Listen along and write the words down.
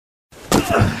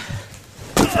Zipper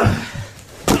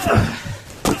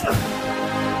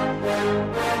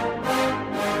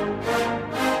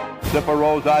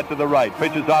rolls out to the right,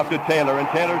 pitches off to Taylor, and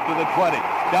Taylor's to the 20,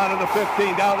 down to the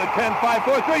 15, down to the 10, 5,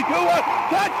 4, 3, 2, 1.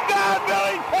 Touchdown,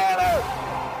 Billy Taylor!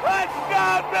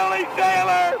 Touchdown, Billy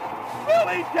Taylor!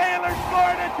 Billy Taylor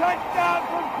scored a touchdown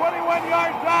from 21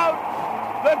 yards out.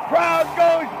 The crowd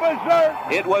goes berserk.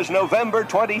 It was November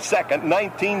 22nd,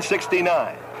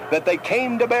 1969. That they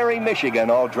came to Barry, Michigan,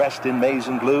 all dressed in maize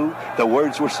and blue. The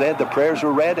words were said, the prayers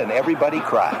were read, and everybody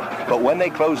cried. But when they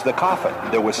closed the coffin,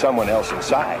 there was someone else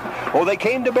inside. Oh, they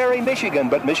came to Barry, Michigan,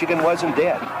 but Michigan wasn't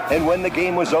dead. And when the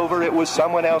game was over, it was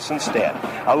someone else instead.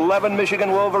 11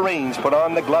 Michigan Wolverines put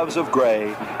on the gloves of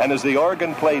gray, and as the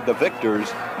organ played the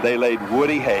victors, they laid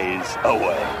Woody Hayes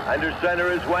away. Under center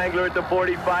is Wangler at the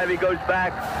 45. He goes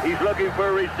back. He's looking for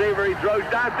a receiver. He throws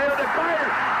downfield to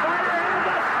Carter.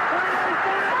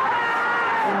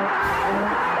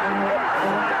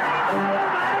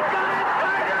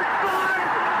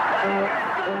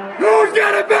 Who's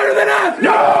got it better than us?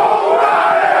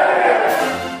 Nobody!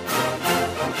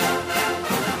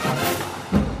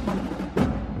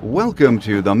 Welcome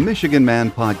to the Michigan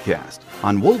Man Podcast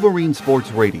on Wolverine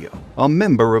Sports Radio, a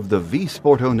member of the V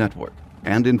Sporto Network,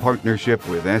 and in partnership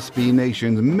with SB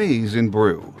Nation's Maize and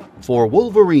Brew, for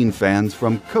Wolverine fans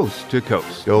from coast to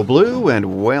coast. Go Blue,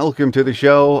 and welcome to the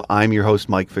show. I'm your host,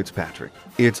 Mike Fitzpatrick.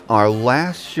 It's our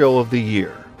last show of the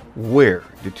year. Where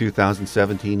did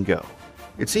 2017 go?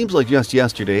 It seems like just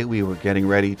yesterday we were getting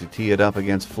ready to tee it up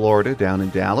against Florida down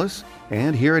in Dallas,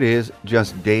 and here it is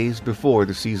just days before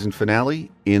the season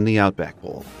finale in the Outback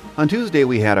Bowl. On Tuesday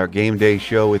we had our game day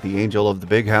show with the angel of the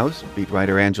big house, beat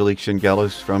writer Angelique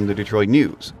Shingelis from the Detroit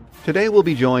News. Today we'll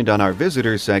be joined on our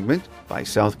visitors segment by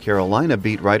South Carolina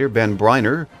beat writer Ben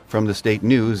Briner from the State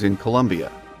News in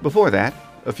Columbia. Before that,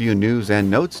 a few news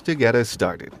and notes to get us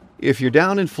started. If you're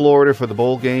down in Florida for the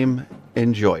bowl game,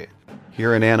 enjoy it.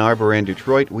 Here in Ann Arbor and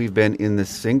Detroit, we've been in the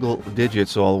single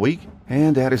digits all week,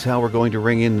 and that is how we're going to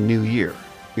ring in the new year.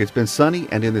 It's been sunny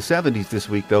and in the 70s this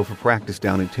week, though, for practice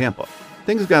down in Tampa.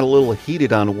 Things got a little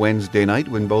heated on Wednesday night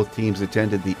when both teams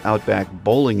attended the Outback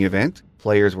Bowling event.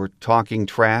 Players were talking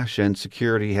trash, and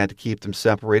security had to keep them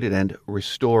separated and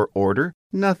restore order.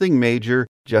 Nothing major,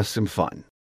 just some fun.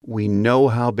 We know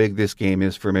how big this game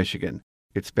is for Michigan.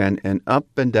 It's been an up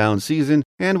and down season,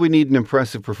 and we need an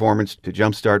impressive performance to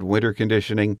jumpstart winter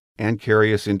conditioning and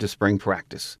carry us into spring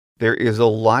practice. There is a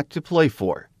lot to play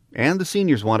for, and the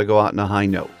seniors want to go out on a high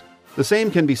note. The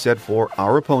same can be said for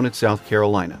our opponent, South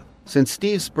Carolina. Since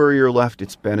Steve Spurrier left,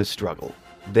 it's been a struggle.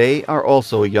 They are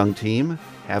also a young team,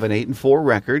 have an 8-4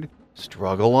 record,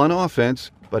 struggle on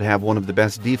offense, but have one of the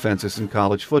best defenses in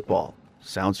college football.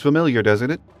 Sounds familiar,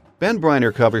 doesn't it? Ben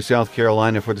Briner covers South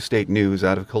Carolina for the State News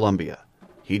out of Columbia.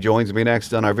 He joins me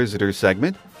next on our visitors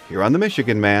segment here on the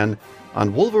Michigan Man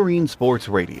on Wolverine Sports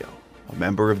Radio, a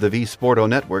member of the V Sporto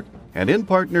Network and in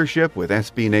partnership with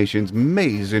SB Nation's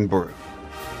Maize and Brew.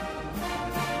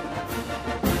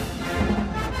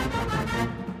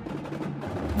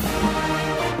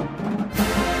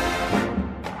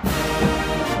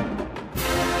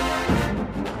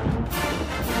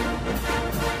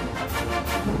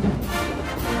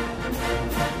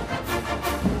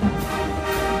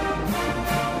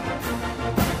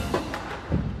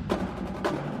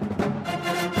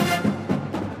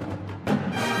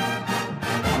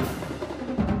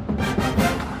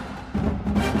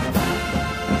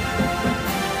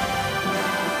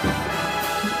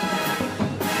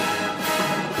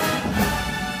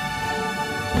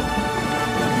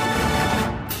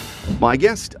 My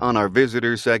guest on our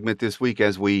visitor segment this week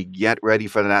as we get ready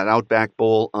for that Outback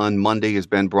Bowl on Monday is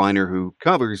Ben Briner, who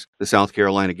covers the South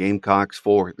Carolina Gamecocks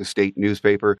for the State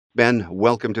newspaper. Ben,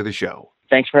 welcome to the show.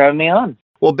 Thanks for having me on.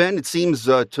 Well, Ben, it seems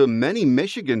to many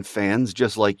Michigan fans,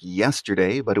 just like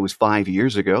yesterday, but it was 5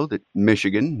 years ago that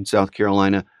Michigan and South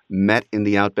Carolina met in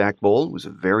the Outback Bowl. It was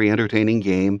a very entertaining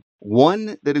game.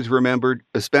 One that is remembered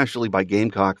especially by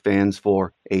Gamecock fans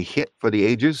for a hit for the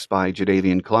ages by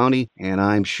Jadeveon Clowney, and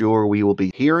I'm sure we will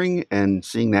be hearing and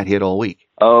seeing that hit all week.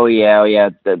 Oh, yeah.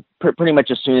 Pretty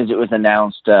much as soon as it was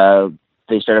announced,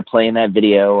 they started playing that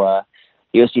video.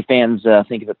 USC fans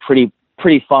think of it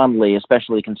pretty fondly,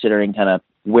 especially considering kind of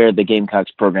where the Gamecocks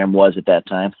program was at that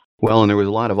time. Well, and there was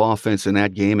a lot of offense in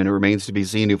that game, and it remains to be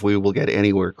seen if we will get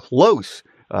anywhere close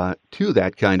to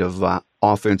that kind of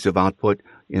offensive output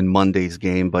in Monday's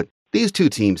game. But these two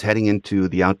teams heading into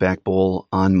the Outback Bowl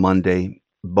on Monday,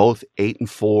 both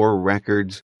 8-4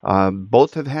 records,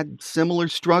 both have had similar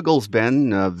struggles,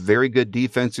 Ben. Very good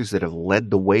defenses that have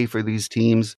led the way for these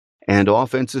teams, and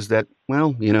offenses that,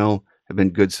 well, have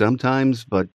been good sometimes,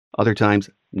 but Other times,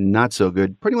 not so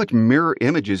good. Pretty much mirror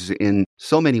images in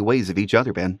so many ways of each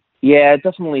other, Ben. Yeah, it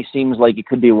definitely seems like it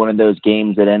could be one of those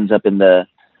games that ends up in the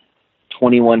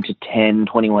 21-10,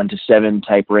 21-7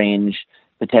 type range,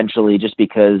 potentially, just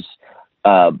because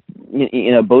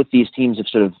both these teams have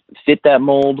sort of fit that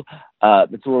mold.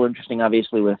 It's a little interesting,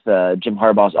 obviously, with Jim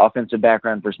Harbaugh's offensive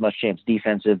background versus Muschamp's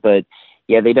defensive, but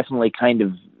yeah, they definitely kind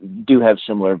of do have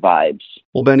similar vibes.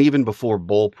 Well, Ben, even before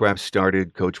bowl prep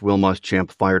started, Coach Will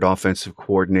Muschamp fired offensive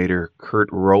coordinator Kurt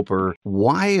Roper.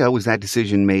 Why was that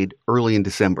decision made early in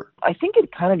December? I think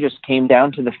it kind of just came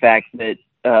down to the fact that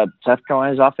South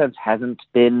Carolina's offense hasn't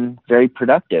been very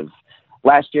productive.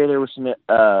 Last year, there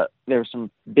were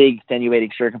some big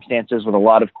extenuating circumstances with a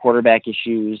lot of quarterback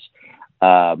issues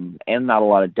and not a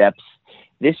lot of depth.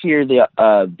 This year, the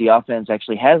offense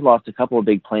actually has lost a couple of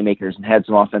big playmakers and had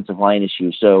some offensive line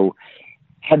issues. So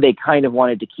had they kind of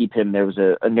wanted to keep him, there was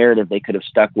a narrative they could have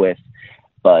stuck with.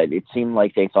 But it seemed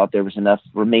like they thought there was enough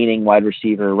remaining wide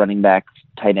receiver, running back,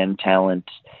 tight end talent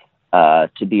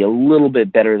to be a little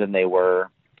bit better than they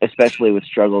were, especially with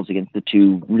struggles against the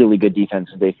two really good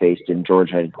defenses they faced in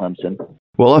Georgia and Clemson.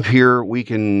 Well, up here, we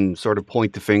can sort of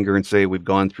point the finger and say we've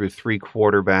gone through three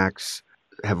quarterbacks,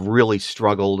 have really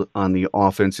struggled on the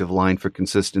offensive line for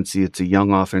consistency. It's a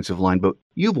young offensive line, but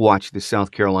you've watched the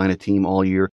South Carolina team all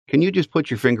year. Can you just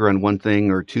put your finger on one thing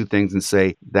or two things and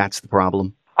say that's the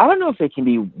problem? I don't know if it can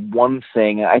be one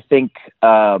thing. I think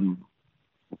run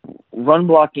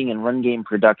blocking and run game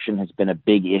production has been a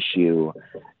big issue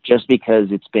just because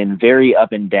it's been very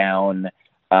up and down.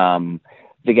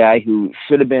 The guy who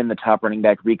should have been the top running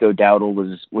back, Rico Dowdle,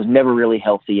 was never really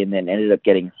healthy and then ended up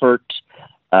getting hurt.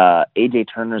 A.J.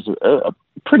 Turner's a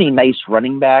pretty nice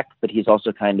running back, but he's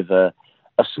also kind of a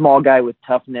small guy with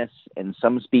toughness and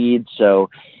some speed. So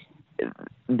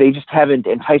they just haven't,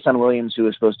 and Tyson Williams, who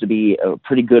was supposed to be a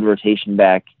pretty good rotation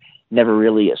back, never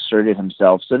really asserted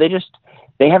himself. So they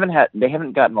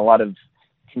haven't gotten a lot of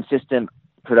consistent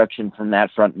production from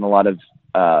that front and a lot of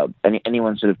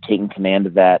anyone sort of taking command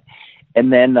of that.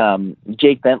 And then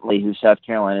Jake Bentley, who's South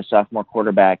Carolina's sophomore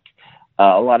quarterback,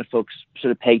 a lot of folks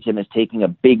sort of pegged him as taking a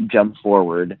big jump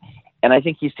forward. And I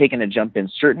think he's taken a jump in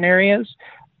certain areas,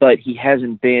 but he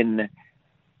hasn't been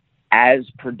as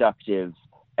productive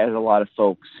as a lot of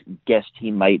folks guessed he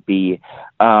might be.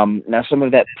 Now, some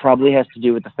of that probably has to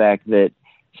do with the fact that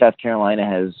South Carolina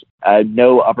has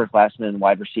no upperclassmen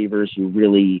wide receivers who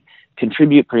really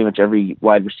contribute. Pretty much every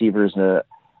wide receiver is a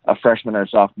freshman or a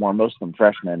sophomore, most of them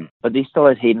freshmen. But they still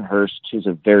has Hayden Hurst, who's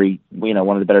a very, one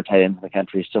of the better tight ends in the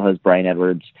country, still has Brian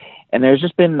Edwards. And there's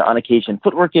just been, on occasion,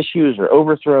 footwork issues or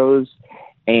overthrows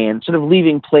and sort of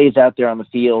leaving plays out there on the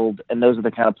field. And those are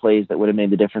the kind of plays that would have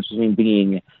made the difference between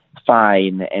being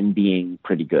fine and being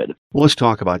pretty good. Well, let's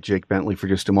talk about Jake Bentley for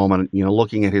just a moment.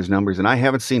 Looking at his numbers, and I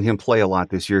haven't seen him play a lot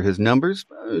this year. His numbers,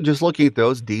 just looking at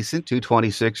those, decent,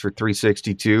 226 for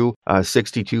 362,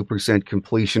 62%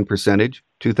 completion percentage,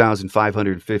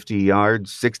 2,550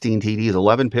 yards, 16 TDs,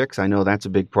 11 picks. I know that's a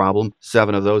big problem.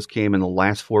 7 of those came in the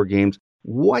last 4 games.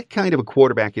 What kind of a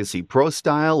quarterback is he? Pro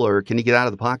style, or can he get out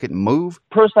of the pocket and move?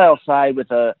 Pro style side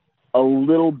with a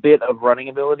little bit of running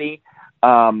ability.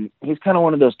 He's kind of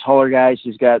one of those taller guys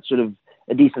who's got sort of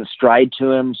a decent stride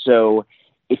to him. So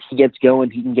if he gets going,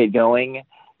 he can get going.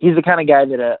 He's the kind of guy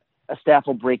that a staff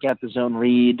will break out the zone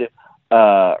read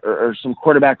or some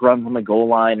quarterback runs on the goal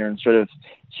line or in sort of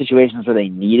situations where they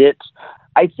need it.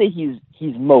 I'd say he's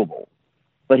mobile,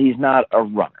 but he's not a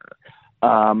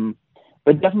runner.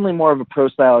 But definitely more of a pro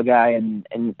style guy.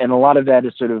 And a lot of that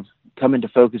is sort of come into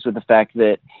focus with the fact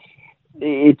that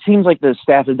it seems like the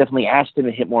staff has definitely asked him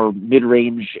to hit more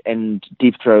mid-range and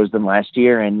deep throws than last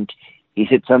year, and he's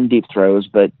hit some deep throws,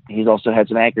 but he's also had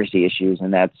some accuracy issues,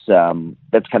 and that's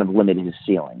kind of limited his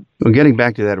ceiling. Well, getting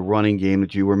back to that running game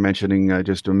that you were mentioning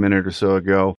just a minute or so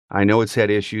ago, I know it's had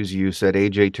issues. You said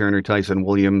A.J. Turner, Tyson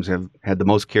Williams have had the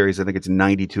most carries. I think it's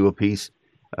 92 apiece.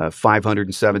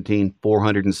 517,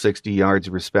 460 yards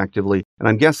respectively. And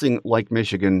I'm guessing, like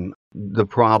Michigan, the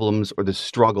problems or the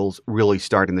struggles really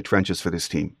start in the trenches for this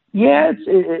team. Yeah,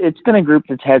 it's been a group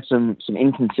that's had some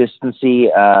inconsistency.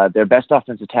 Their best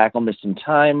offensive tackle missed some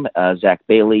time. Zach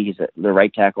Bailey, he's the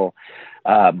right tackle.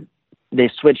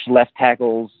 They switched left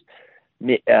tackles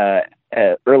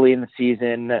early in the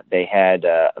season. They had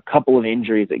a couple of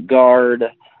injuries at guard.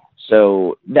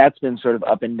 So that's been sort of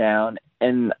up and down.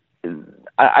 And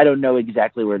I don't know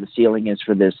exactly where the ceiling is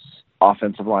for this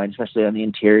offensive line, especially on the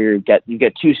interior. You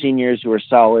get 2 seniors who are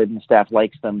solid and staff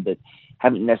likes them, but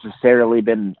haven't necessarily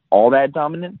been all that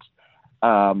dominant.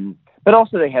 But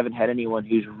also they haven't had anyone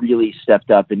who's really stepped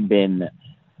up and been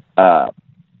a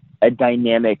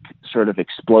dynamic, sort of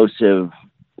explosive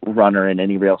runner in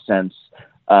any real sense.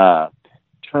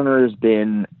 Turner's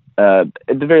been, at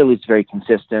the very least, very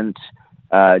consistent.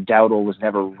 Dowdle was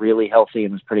never really healthy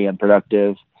and was pretty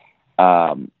unproductive.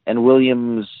 And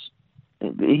Williams,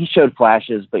 he showed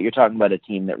flashes, but you're talking about a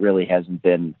team that really hasn't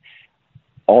been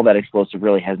all that explosive,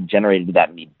 really hasn't generated that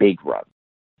many big runs.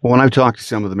 When I've talked to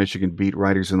some of the Michigan beat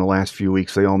writers in the last few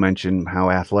weeks, they all mention how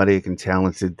athletic and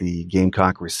talented the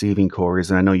Gamecock receiving corps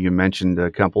is. And I know you mentioned a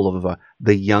couple of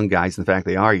the young guys. In fact,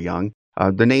 they are young.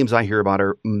 The names I hear about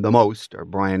are the most are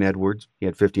Brian Edwards. He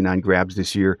had 59 grabs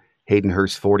this year. Hayden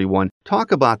Hurst, 41.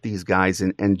 Talk about these guys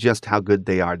and just how good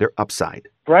they are, their upside.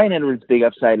 Brian Edwards' big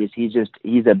upside is he's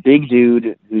a big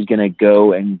dude who's going to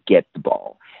go and get the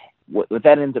ball. What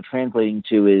that ends up translating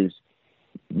to is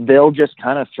they'll just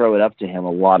kind of throw it up to him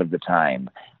a lot of the time.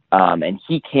 And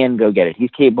he can go get it.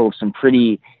 He's capable of some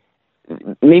pretty,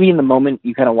 maybe in the moment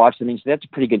you kind of watch them and you say, that's a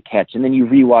pretty good catch. And then you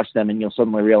rewatch them and you'll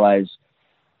suddenly realize,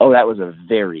 oh, that was a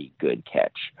very good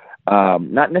catch.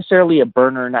 Not necessarily a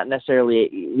burner,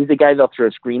 he's a guy they'll throw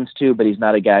screens to, but he's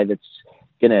not a guy that's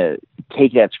going to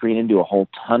take that screen and do a whole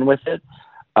ton with it.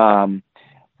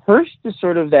 Hurst is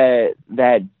sort of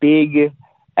that big,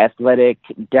 athletic,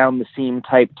 down the seam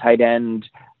type tight end,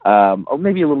 or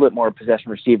maybe a little bit more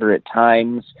possession receiver at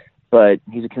times, but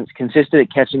he's consistent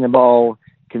at catching the ball,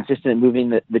 consistent at moving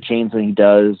the chains when he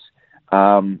does.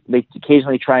 They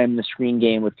occasionally try him in the screen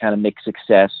game with kind of mixed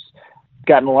success.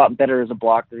 Gotten a lot better as a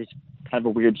blocker. He's kind of a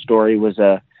weird story, was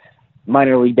a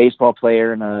minor league baseball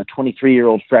player and a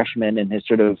 23-year-old freshman and has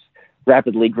sort of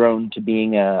rapidly grown to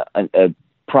being a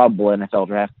probable NFL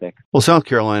draft pick. Well, South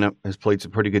Carolina has played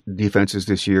some pretty good defenses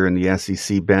this year in the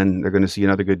SEC. Ben, they're going to see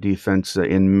another good defense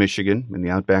in Michigan in the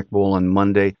Outback Bowl on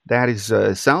Monday. That is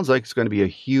sounds like it's going to be a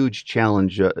huge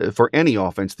challenge for any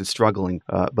offense that's struggling,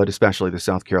 but especially the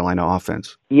South Carolina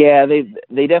offense. Yeah,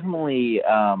 they definitely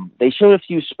they showed a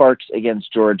few sparks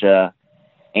against Georgia,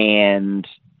 and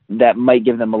that might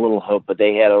give them a little hope, but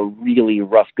they had a really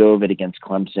rough go of it against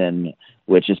Clemson,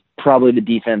 which is probably the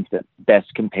defense that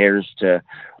best compares to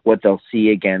what they'll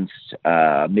see against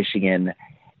Michigan.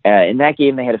 In that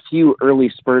game, they had a few early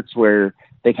spurts where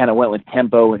they kind of went with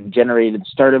tempo and generated the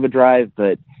start of a drive,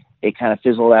 but it kind of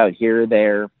fizzled out here or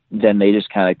there. Then they just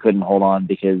kind of couldn't hold on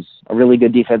because a really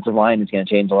good defensive line is going to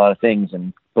change a lot of things.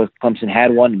 And both Clemson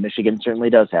had one, and Michigan certainly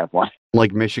does have one.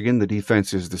 Like Michigan, the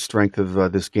defense is the strength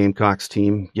of this Gamecocks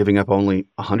team, giving up only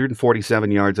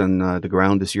 147 yards on the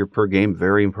ground this year per game.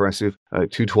 Very impressive.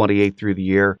 228 through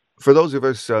the air. For those of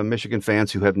us Michigan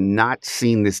fans who have not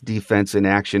seen this defense in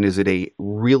action, is it a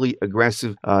really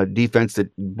aggressive defense that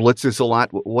blitzes a lot?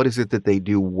 What is it that they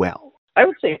do well? I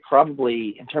would say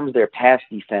probably in terms of their pass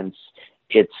defense,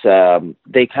 it's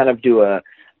they kind of do a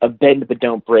bend but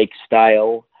don't break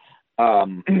style.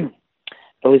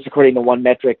 At least according to one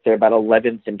metric, they're about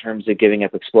 11th in terms of giving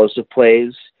up explosive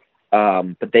plays.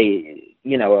 But they,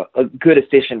 a good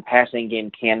efficient passing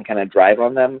game can kind of drive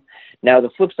on them. Now, the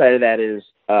flip side of that is,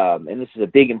 and this is a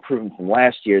big improvement from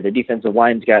last year, their defensive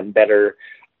line's gotten better.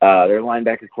 Their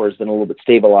linebacker corps has been a little bit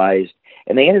stabilized,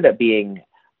 and they ended up being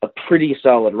a pretty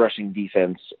solid rushing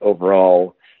defense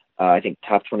overall. I think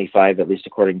top 25, at least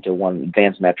according to one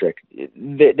advanced metric.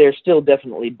 They're still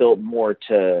definitely built more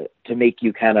to make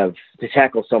you to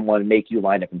tackle someone, make you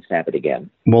line up and snap it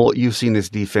again. Well, you've seen this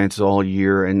defense all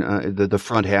year, and the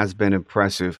front has been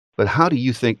impressive. But how do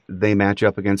you think they match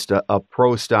up against a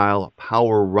pro-style,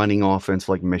 power-running offense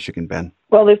like Michigan, Ben?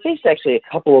 Well, they faced actually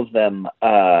a couple of them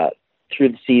through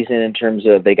the season in terms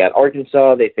of they got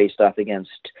Arkansas, they faced off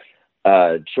against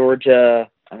Georgia.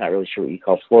 I'm not really sure what you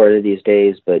call Florida these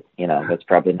days, but that's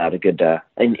probably not a good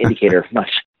indicator of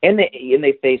much. And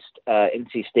they faced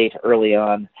NC State early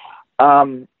on.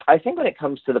 I think when it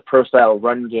comes to the pro style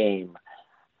run game,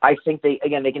 I think they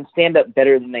can stand up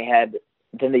better than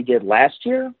they did last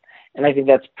year, and I think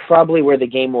that's probably where the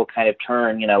game will kind of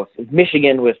turn. If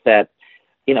Michigan with that,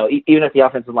 even if the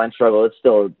offensive line struggle, it's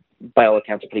still by all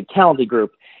accounts a pretty talented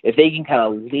group. If they can kind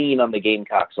of lean on the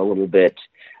Gamecocks a little bit,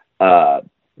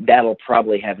 that'll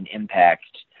probably have an impact.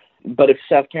 But if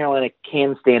South Carolina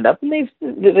can stand up, and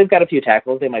they've got a few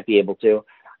tackles, they might be able to.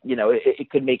 It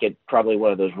could make it probably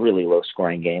one of those really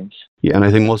low-scoring games. Yeah, and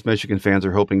I think most Michigan fans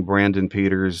are hoping Brandon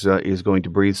Peters is going to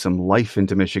breathe some life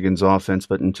into Michigan's offense.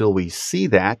 But until we see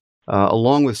that,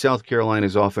 along with South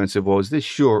Carolina's offensive woes, this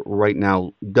sure right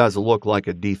now does look like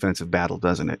a defensive battle,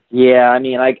 doesn't it? Yeah, I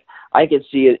mean, I could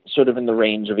see it sort of in the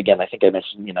range of, again, I think I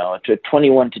mentioned, to a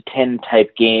 21-10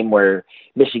 type game where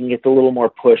Michigan gets a little more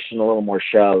push and a little more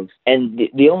shove. And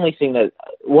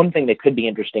one thing that could be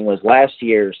interesting was last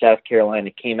year, South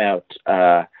Carolina came out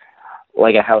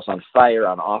like a house on fire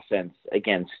on offense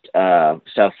against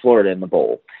South Florida in the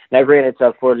bowl. Now, granted,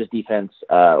 South Florida's defense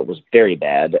was very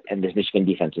bad, and this Michigan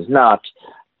defense is not,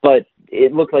 but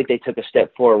it looked like they took a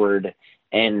step forward,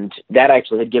 and that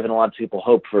actually had given a lot of people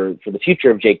hope for the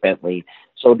future of Jake Bentley.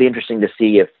 So it'll be interesting to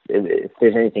see if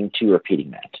there's anything to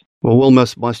repeating that. Well, Will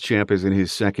Muschamp is in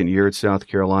his second year at South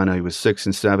Carolina. He was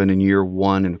 6-7 in year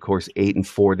one, and of course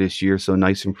 8-4 this year. So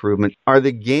nice improvement. Are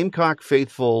the Gamecock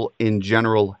faithful in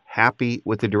general happy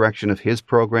with the direction of his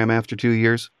program after 2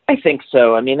 years? I think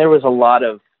so. I mean, there was a lot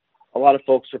of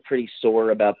folks were pretty sore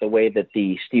about the way that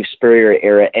the Steve Spurrier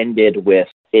era ended with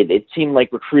it. It seemed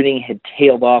like recruiting had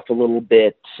tailed off a little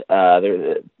bit.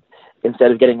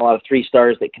 Instead of getting a lot of 3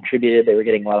 stars that contributed, they were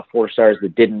getting a lot of 4 stars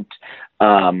that didn't.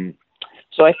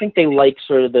 So I think they like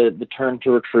sort of the turn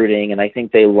to recruiting, and I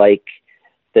think they like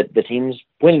that the team's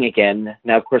winning again.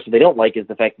 Now, of course, what they don't like is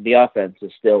the fact that the offense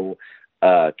is still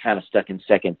kind of stuck in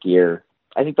second gear.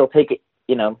 I think they'll take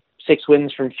 6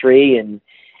 wins from 3 and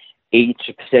 8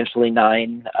 to potentially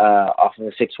 9 off of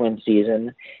a 6-win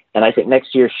season. And I think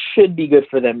next year should be good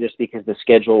for them just because the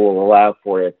schedule will allow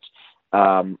for it.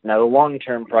 Now, the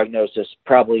long-term prognosis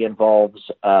probably involves,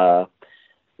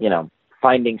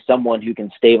 finding someone who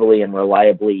can stably and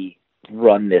reliably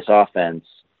run this offense.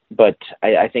 But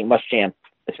I think Muschamp,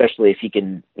 especially if he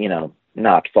can,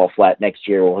 not fall flat next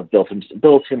year, will have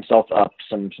built himself up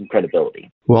some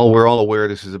credibility. Well, we're all aware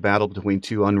this is a battle between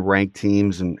 2 unranked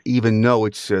teams, and even though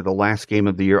it's the last game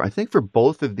of the year, I think for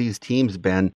both of these teams,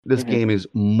 Ben, this game is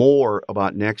more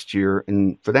about next year,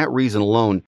 and for that reason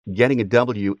alone, getting a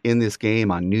W in this game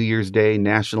on New Year's Day,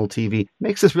 national TV,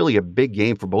 makes this really a big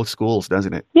game for both schools,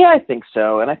 doesn't it? Yeah, I think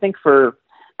so. And I think for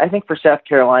South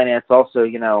Carolina, it's also,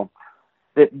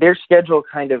 that their schedule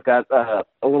kind of got a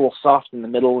little soft in the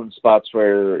middle in spots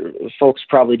where folks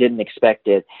probably didn't expect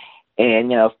it.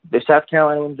 And, if South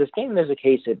Carolina wins this game, there's a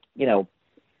case it,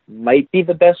 might be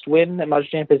the best win that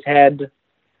Muschamp has had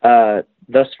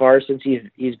thus far since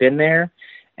he's been there.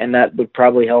 And that would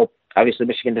probably help. Obviously,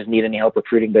 Michigan doesn't need any help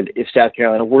recruiting, but if South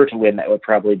Carolina were to win, that would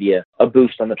probably be a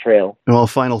boost on the trail. Well,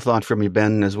 final thought from you,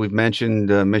 Ben. As we've mentioned,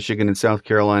 Michigan and South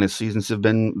Carolina's seasons have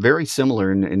been very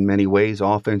similar in many ways.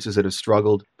 Offenses that have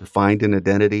struggled to find an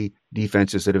identity,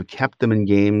 defenses that have kept them in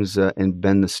games and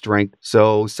been the strength.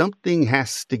 So something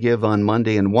has to give on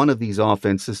Monday, and one of these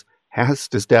offenses has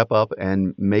to step up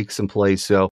and make some plays.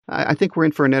 So I think we're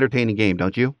in for an entertaining game,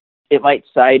 don't you? It might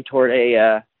side toward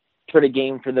a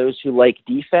game for those who like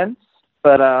defense,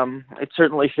 but it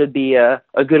certainly should be a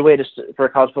good way for a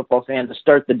college football fan to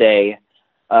start the day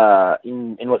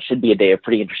in what should be a day of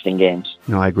pretty interesting games.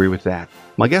 No, I agree with that.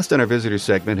 My guest on our visitor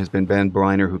segment has been Ben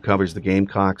Briner, who covers the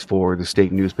Gamecocks for the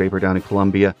state newspaper down in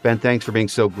Columbia. Ben, thanks for being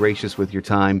so gracious with your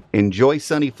time. Enjoy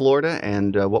sunny Florida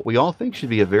and what we all think should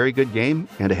be a very good game,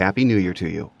 and a Happy New Year to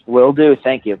you. Will do.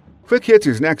 Thank you. Quick Hits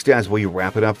is next as we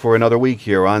wrap it up for another week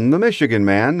here on The Michigan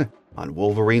Man on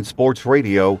Wolverine Sports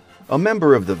Radio, a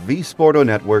member of the V Sporto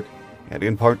Network, and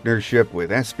in partnership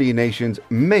with SB Nation's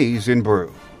Maize and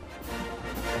Brew.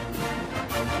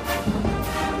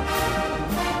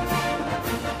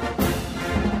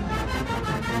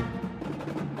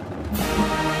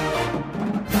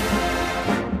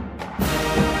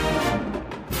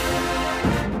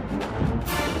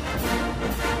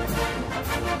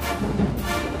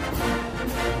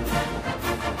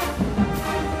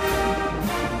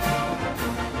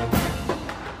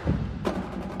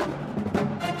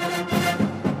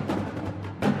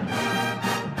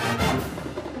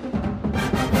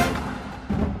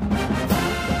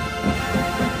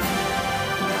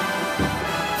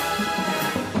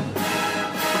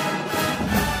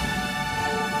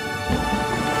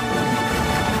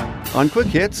 On Quick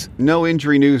Hits, no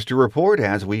injury news to report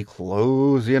as we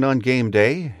close in on game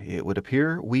day. It would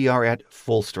appear we are at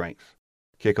full strength.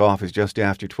 Kickoff is just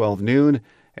after 12 noon,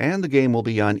 and the game will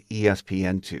be on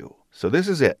ESPN2. So this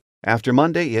is it. After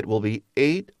Monday, it will be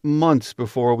 8 months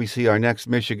before we see our next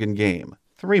Michigan game.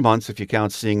 3 months if you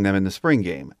count seeing them in the spring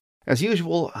game. As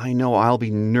usual, I know I'll be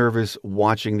nervous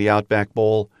watching the Outback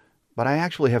Bowl, but I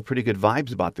actually have pretty good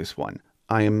vibes about this one.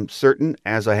 I am certain,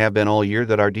 as I have been all year,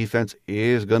 that our defense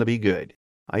is going to be good.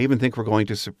 I even think we're going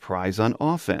to surprise on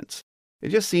offense. It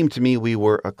just seemed to me we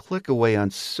were a click away on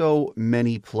so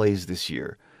many plays this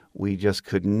year. We just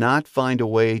could not find a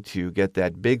way to get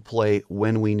that big play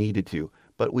when we needed to.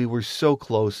 But we were so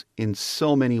close in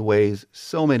so many ways,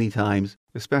 so many times,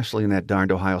 especially in that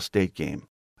darned Ohio State game.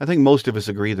 I think most of us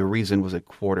agree the reason was at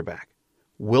quarterback.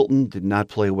 Wilton did not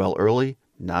play well early,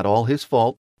 not all his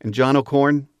fault. And John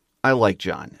O'Korn, I like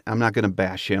John. I'm not going to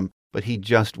bash him, but he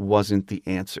just wasn't the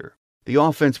answer. The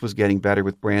offense was getting better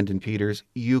with Brandon Peters.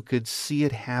 You could see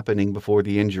it happening before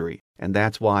the injury, and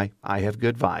that's why I have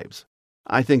good vibes.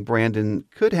 I think Brandon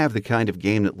could have the kind of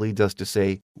game that leads us to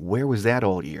say, where was that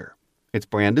all year? It's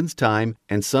Brandon's time,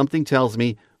 and something tells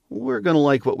me we're going to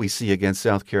like what we see against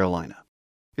South Carolina.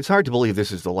 It's hard to believe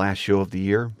this is the last show of the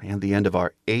year and the end of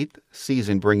our 8th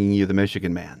season bringing you the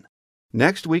Michigan Man.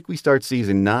 Next week we start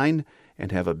season 9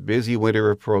 and have a busy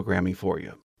winter of programming for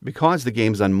you. Because the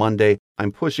game's on Monday,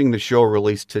 I'm pushing the show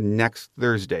release to next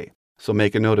Thursday, so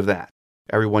make a note of that.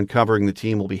 Everyone covering the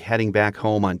team will be heading back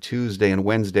home on Tuesday and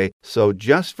Wednesday, so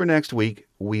just for next week,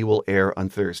 we will air on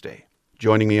Thursday.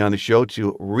 Joining me on the show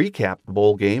to recap the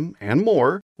bowl game and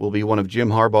more will be one of Jim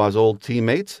Harbaugh's old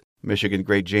teammates, Michigan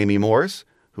great Jamie Morris,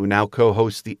 who now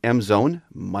co-hosts the M Zone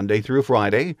Monday through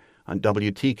Friday on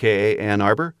WTKA Ann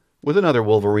Arbor with another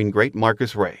Wolverine great,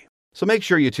 Marcus Ray. So make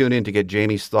sure you tune in to get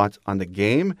Jamie's thoughts on the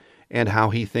game and how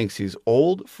he thinks his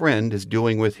old friend is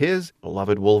doing with his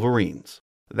beloved Wolverines.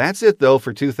 That's it, though,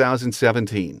 for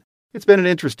 2017. It's been an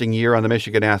interesting year on the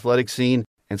Michigan athletic scene,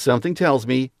 and something tells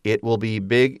me it will be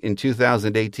big in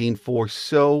 2018 for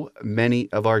so many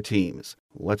of our teams.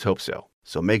 Let's hope so.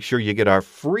 So make sure you get our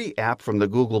free app from the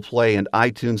Google Play and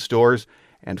iTunes stores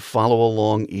and follow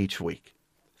along each week.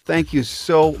 Thank you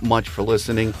so much for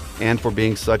listening and for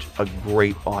being such a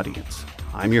great audience.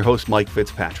 I'm your host, Mike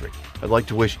Fitzpatrick. I'd like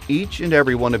to wish each and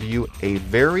every one of you a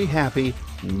very happy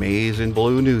Maize and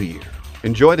Blue New Year.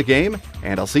 Enjoy the game,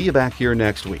 and I'll see you back here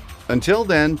next week. Until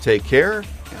then, take care,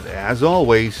 and as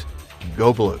always,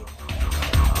 go Blue.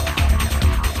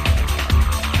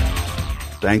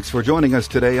 Thanks for joining us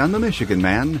today on The Michigan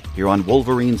Man, here on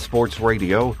Wolverine Sports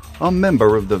Radio, a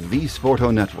member of the V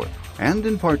Sporto Network, and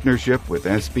in partnership with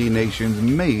SB Nation's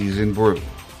Maize and Brew.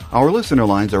 Our listener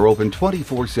lines are open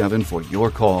 24/7 for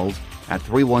your calls at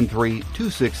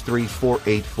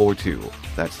 313-263-4842.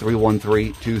 That's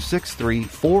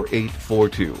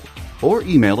 313-263-4842. Or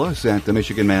email us at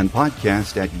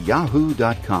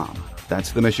themichiganmanpodcast@yahoo.com.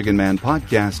 That's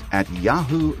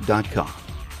themichiganmanpodcast@yahoo.com.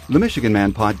 The Michigan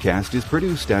Man Podcast is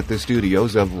produced at the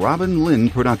studios of Robin Lynn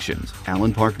Productions,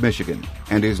 Allen Park, Michigan,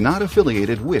 and is not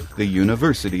affiliated with the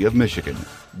University of Michigan.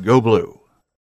 Go Blue!